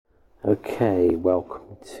Okay,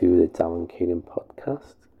 welcome to the Darren Keenan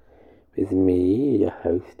podcast with me, your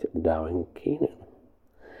host, Darren Keenan.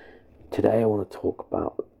 Today I want to talk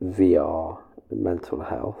about VR and mental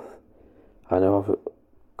health. I know I've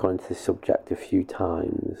gone into this subject a few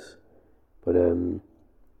times, but I've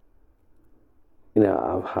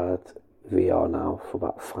had VR now for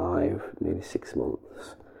about 5, nearly 6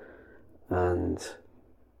 months, and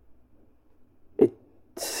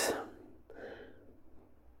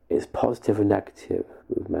it's positive and negative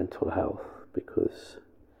with mental health, because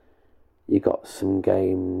you got some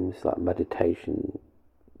games like meditation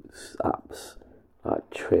apps like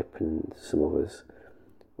Trip and some others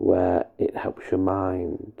where it helps your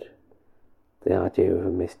mind. The idea of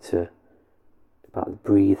them is about the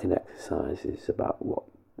breathing exercises, about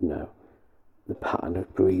the pattern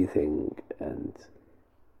of breathing, and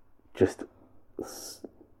just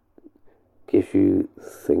gives you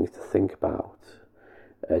things to think about.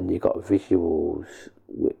 And you got visuals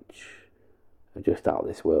which are just out of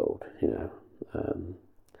this world,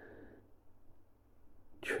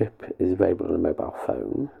 Trip is available on a mobile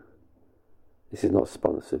phone. This is not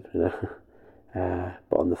sponsored,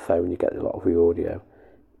 but on the phone you get a lot of the audio.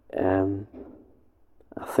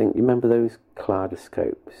 I think you remember those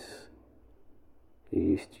kaleidoscopes you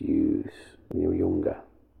used to use when you were younger.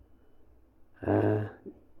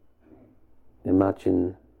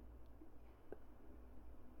 Imagine.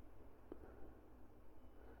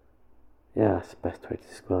 Yeah, that's the best way to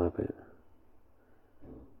describe it.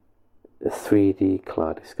 A 3D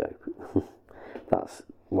kaleidoscope. That's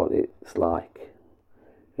what it's like.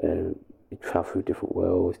 You travel through different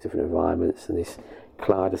worlds, different environments, and this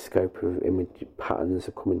kaleidoscope of image patterns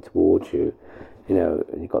are coming towards you, and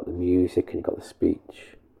you've got the music and you've got the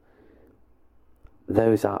speech.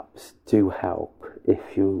 Those apps do help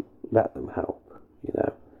if you let them help,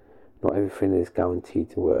 Not everything is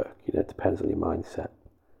guaranteed to work, it depends on your mindset.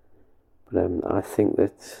 But I think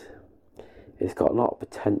that it's got a lot of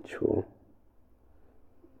potential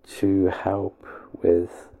to help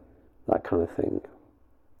with that kind of thing.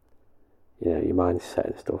 Your mindset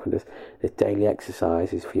and stuff. And there's daily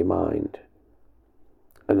exercises for your mind.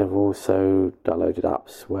 And I've also downloaded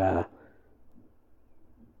apps where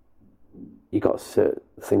you got certain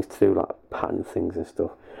things to do, like pattern things and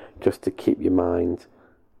stuff, just to keep your mind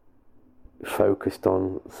focused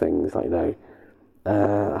on things like,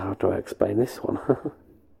 how do I explain this one?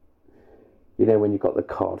 When you've got the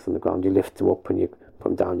cards on the ground, you lift them up and you put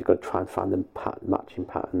them down, you've got to try and find them matching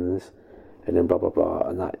patterns, and then blah blah blah,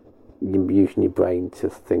 and that you're using your brain to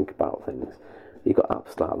think about things. You've got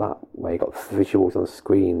apps like that where you've got visuals on the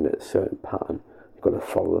screen at a certain pattern, you've got to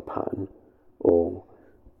follow the pattern, or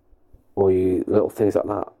you little things like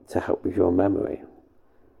that to help with your memory.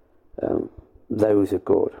 Those are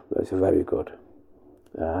good, those are very good.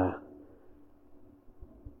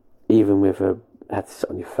 Even with a headset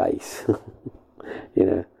on your face,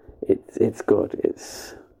 it's good.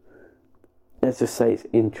 Let's just say it's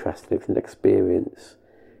interesting. It's an experience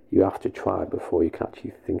you have to try before you can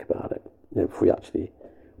actually think about it. Before you actually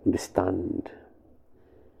understand.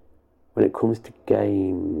 When it comes to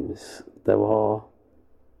games, there are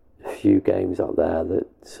a few games out there that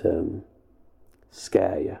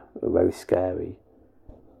scare you, are very scary,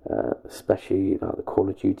 especially like the Call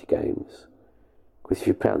of Duty games. Because if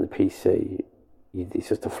you play it on the PC, it's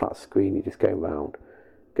just a flat screen. You just go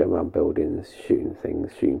around buildings, shooting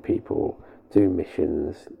things, shooting people, doing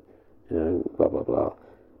missions, blah blah blah.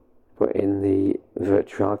 But in the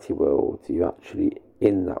virtuality world, you're actually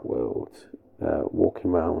in that world,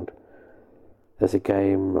 walking around. There's a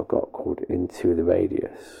game I've got called Into the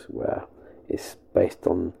Radius, where it's based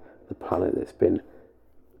on the planet that's been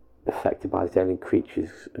affected by these alien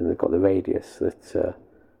creatures, and they've got the radius that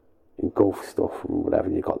engulf stuff and whatever,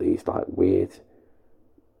 and you've got these like weird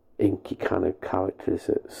inky kind of characters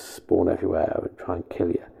that spawn everywhere and try and kill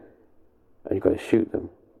you, and you've got to shoot them.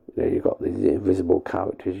 You've got these invisible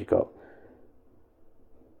characters, you've got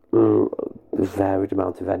the varied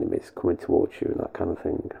amount of enemies coming towards you and that kind of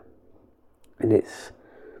thing. And it's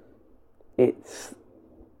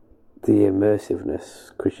the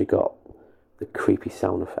immersiveness, because you got the creepy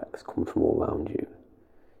sound effects coming from all around you.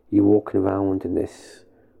 You're walking around in this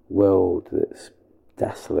world that's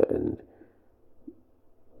desolate, and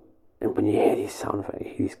when you hear these sound effects, you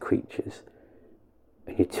hear these creatures,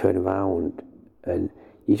 and you turn around and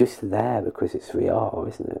you're just there because it's VR,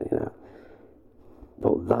 isn't it?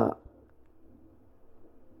 But that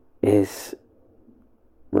is,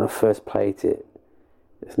 when I first played it,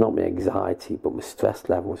 it's not my anxiety, but my stress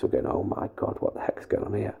levels were going, oh my god, what the heck's going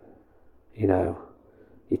on here?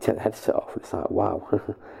 You take the headset off and it's like, wow,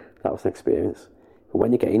 that was an experience. But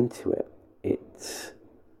when you get into it, it's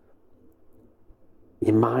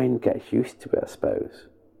your mind gets used to it, I suppose.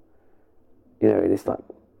 You know, and it's like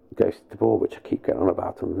Ghost of the Ball, which I keep getting on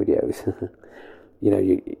about on videos. You know,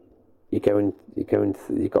 you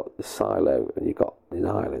got the silo and you got an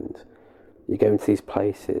island. You go into these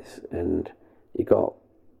places and you got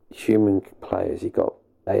human players, you got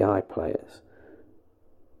AI players.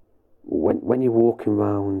 When you're walking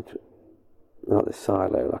around like the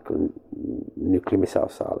silo, like a nuclear missile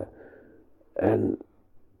silo, and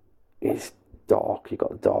it's dark, you've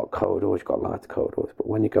got the dark corridors, you've got light corridors, but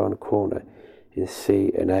when you go on a corner and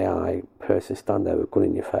see an AI person stand there with a gun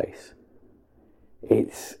in your face,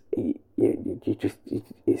 it's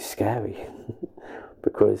scary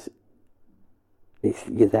because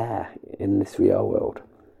you're there in this real world,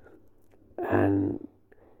 and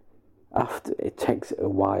after it takes a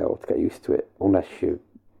while to get used to it, unless you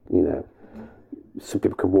know, some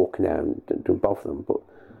people can walk in there and don't bother them, but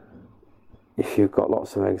if you've got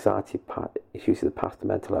lots of anxiety issues in the past,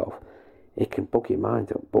 mental health, it can bug your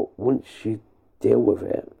mind up. But once you deal with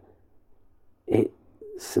it,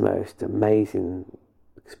 it's the most amazing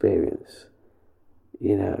experience.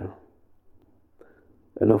 You know,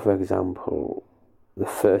 another example, the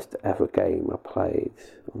first ever game I played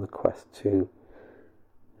on the Quest 2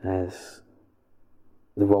 is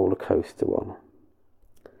the roller coaster one,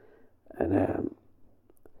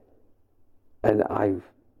 and I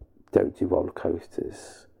don't do roller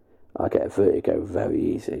coasters. I get vertigo very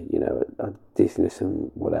easy, you know, dizziness and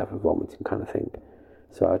whatever, vomiting kind of thing.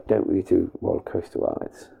 So I don't really do roller coaster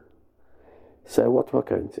rides. So what do I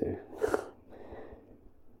go and do?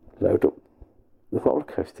 Load up the roller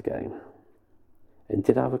coaster game. And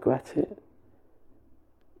did I regret it?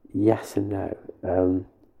 Yes and no.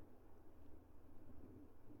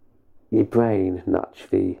 Your brain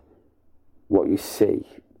naturally, what you see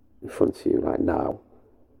in front of you right now,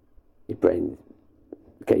 your brain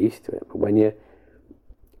get used to it. But when you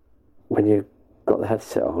got the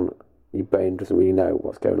headset on, your brain doesn't really know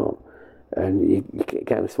what's going on, and you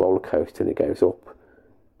get on this roller coaster and it goes up,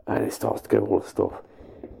 and it starts to go all the stuff.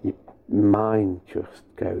 Your mind just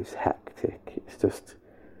goes hectic. It's just,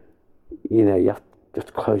 you know, you have just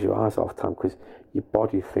to close your eyes half the time because your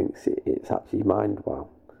body thinks it's actually your mind. Wow,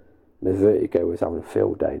 the vertigo was having a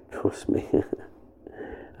field day. Trust me.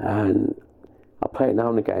 And I play it now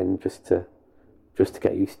and again just to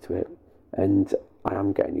get used to it, and I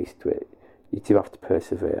am getting used to it. You do have to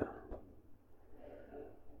persevere.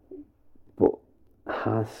 But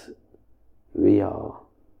has VR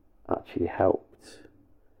actually helped?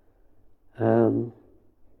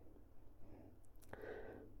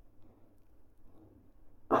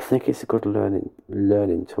 I think it's a good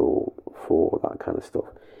learning tool for that kind of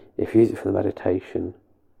stuff. If you use it for the meditation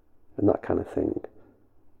and that kind of thing,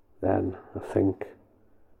 then I think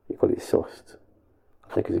you've got it sussed.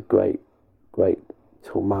 I think it's a great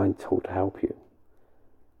tool, mind tool to help you.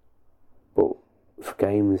 But for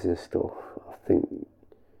games and stuff, I think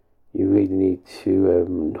you really need to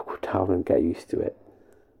knuckle down and get used to it.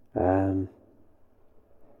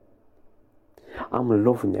 I'm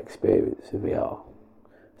loving the experience of VR.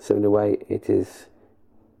 So in a way, it has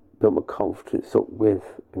built my confidence up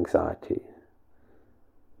with anxiety.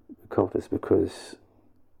 Confidence because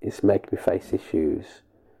it's making me face issues,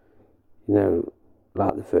 you know,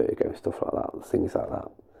 like the vertigo and stuff like that, things like that,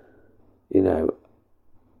 you know.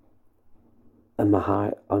 And my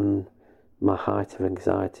height of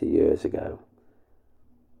anxiety years ago,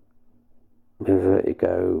 my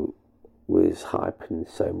vertigo was hyping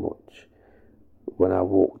so much. When I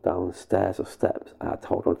walked down stairs or steps, I had to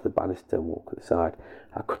hold onto the banister and walk to the side.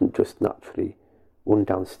 I couldn't just naturally run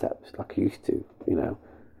down steps like I used to, you know.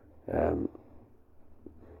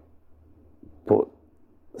 But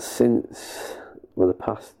since the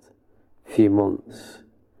past few months,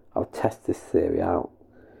 I've tested this theory out.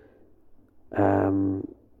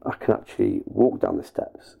 I can actually walk down the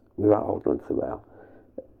steps without holding onto the rail,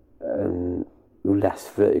 and with less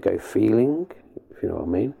vertigo feeling, if you know what I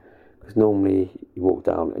mean. Because normally you walk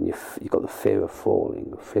down and you've got the fear of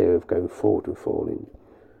falling, fear of going forward and falling.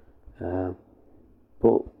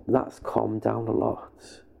 But that's calmed down a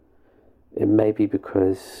lot. It may be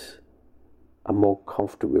because I'm more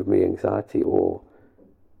confident with my anxiety, or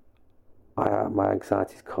my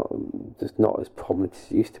anxiety is just not as prominent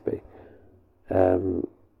as it used to be.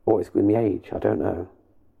 Or it's with my age, I don't know.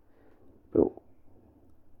 But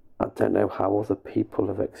I don't know how other people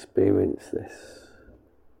have experienced this.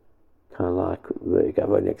 Kind of like vertigo.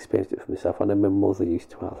 I've only experienced it for myself. I know my mother used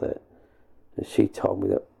to have it, and she told me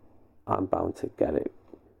that I'm bound to get it,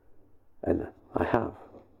 and I have.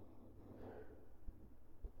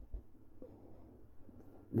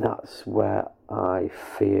 that's where I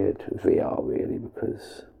feared VR really,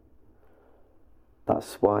 because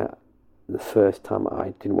that's why the first time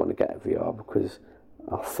I didn't want to get a VR, because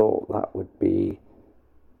I thought that would be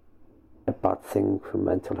a bad thing for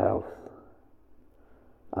mental health.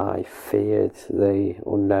 I feared the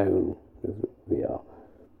unknown with VR.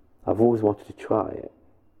 I've always wanted to try it.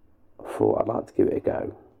 I thought I'd like to give it a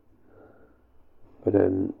go, but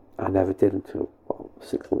I never did until about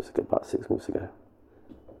 6 months ago.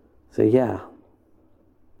 So yeah,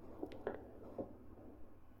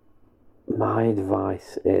 my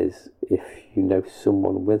advice is, if you know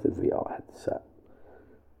someone with a VR headset,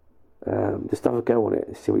 just have a go on it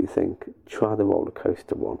and see what you think. Try the roller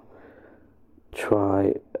coaster one.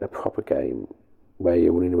 Try a proper game where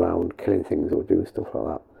you're running around killing things or doing stuff like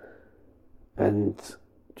that, and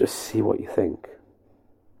just see what you think.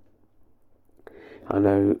 I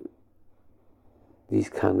know these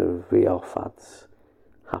kind of VR fads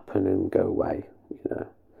happen and go away,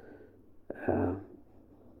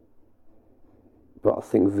 but I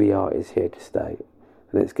think VR is here to stay,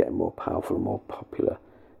 and it's getting more powerful and more popular,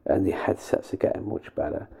 and the headsets are getting much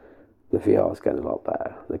better. The VR is getting a lot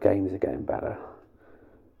better. The games are getting better.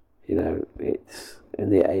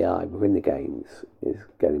 And the AI within the games is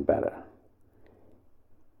getting better.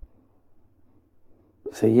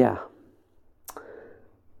 So yeah,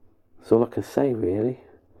 that's all I can say really.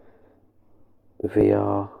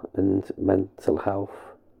 VR and mental health.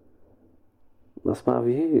 That's my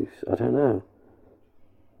views. I don't know.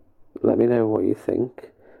 Let me know what you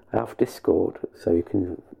think. I have Discord, so you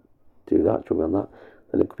can do that. Join me on that.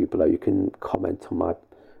 The link will be below. You can comment on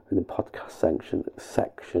in the podcast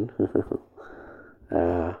section.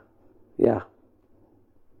 Yeah.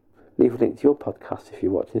 Leave a link to your podcast if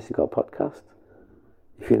you're watching this. You've got a podcast.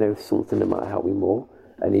 If you know something that might help me more,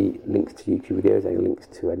 any links to YouTube videos, any links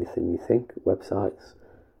to anything you think, websites,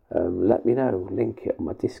 let me know. Link it on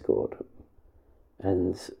my Discord,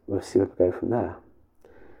 and we'll see where we go from there.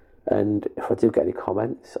 And if I do get any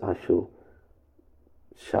comments, I shall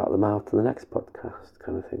shout them out on the next podcast,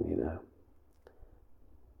 kind of thing,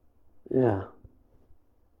 Yeah.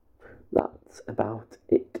 That's about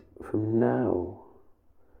it from now.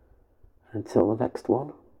 Until the next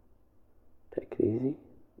one, take it easy,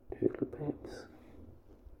 doodle pips.